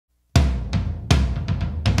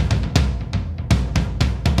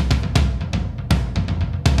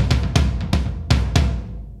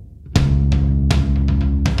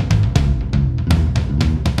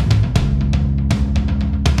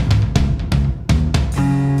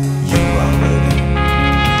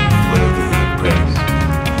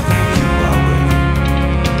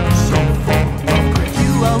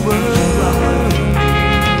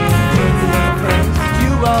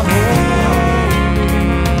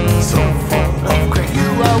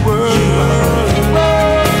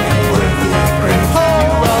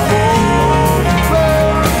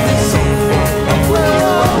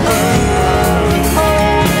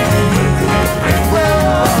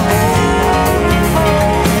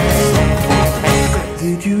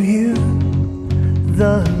Did you hear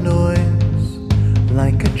the noise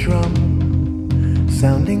like a drum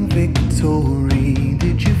sounding victory?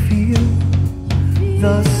 Did you feel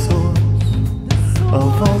the source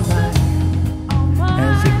of all life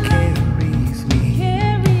as it carries me?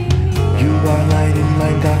 You are light in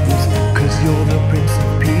my darkness, 'cause you're the Prince of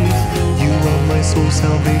Peace. You are my soul's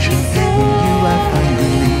salvation. In you I find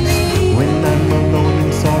release. When I'm alone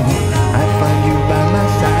in sorrow, I find you by my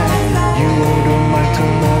side. You order my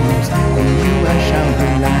tomorrows, in you I shall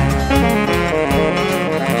rely.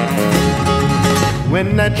 When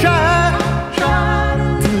I try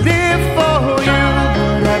to live for you,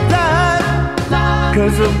 but I die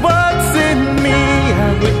 'cause of what's in me. I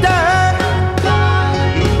would die.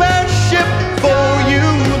 Worship for you,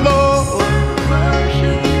 Lord.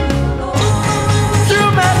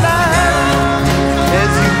 Through my life,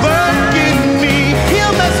 as you work in me,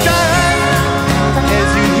 heal my strife. As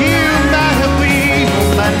you heal my weak,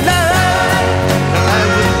 my life, I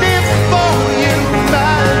will live for you,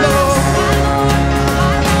 my Lord.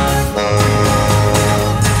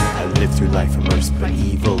 I live through life immersed by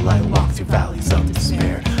evil. I walk through valleys of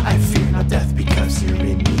despair. I fear not death because you're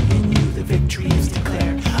in me. In you the victory is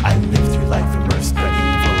declared. I live through life immersed by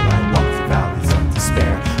evil. I walk through valleys of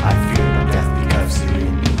despair. I fear not death because you're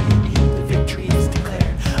in me. In you the victory is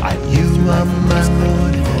declared. I live You through are life my immersed by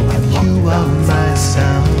Lord, evil. I and walk you through are valleys my of despair.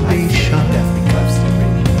 I fear salvation. not death because you're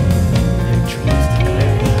in me. The victory is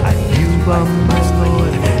declared. I live You through are life my immersed by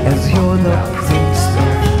Lord, evil. as you're the Prince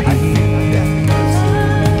of Peace.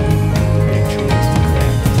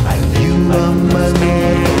 You are my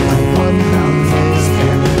Lord, the one who is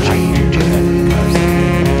changing.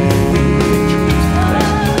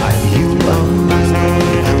 You are my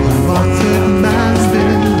Lord, who walks in my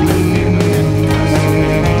belief.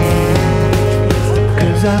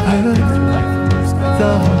 'Cause I've heard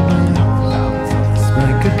the noise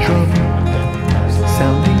like a drum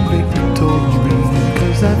sounding victory.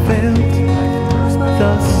 'Cause I felt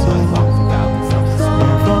the soul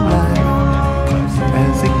of a life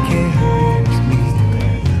as it carries me.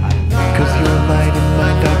 'Cause you're light in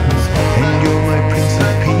my darkness, and you're my Prince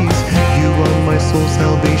of Peace. You are my soul's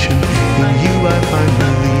salvation. In you I find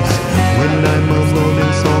release. When I'm alone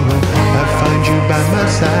in sorrow, I find you by my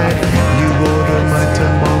side. You order my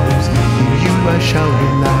tomorrows. In you I shall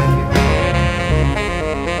rely.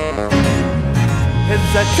 As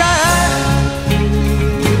I try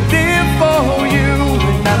to live for you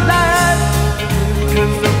in my life,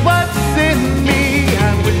 'cause of what's in me,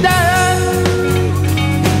 I would die.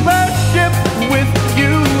 Worship with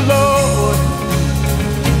you, Lord.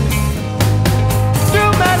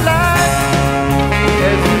 Through my life,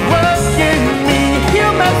 as you work in me,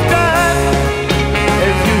 heal my strife.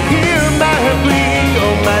 As you heal my plea,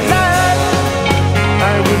 oh my life,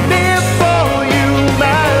 I will live for you,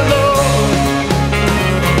 my Lord.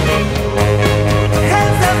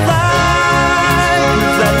 As I fly,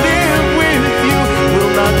 'cause I live with you,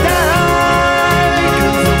 will not die.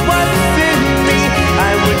 'Cause of what's in me,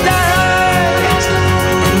 I will die.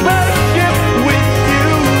 Worship with you,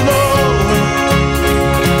 Lord.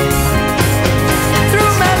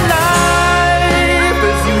 Through my life,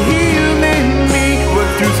 as you heal in me,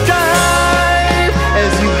 work through strife.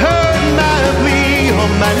 As you heard my plea,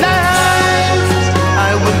 all my life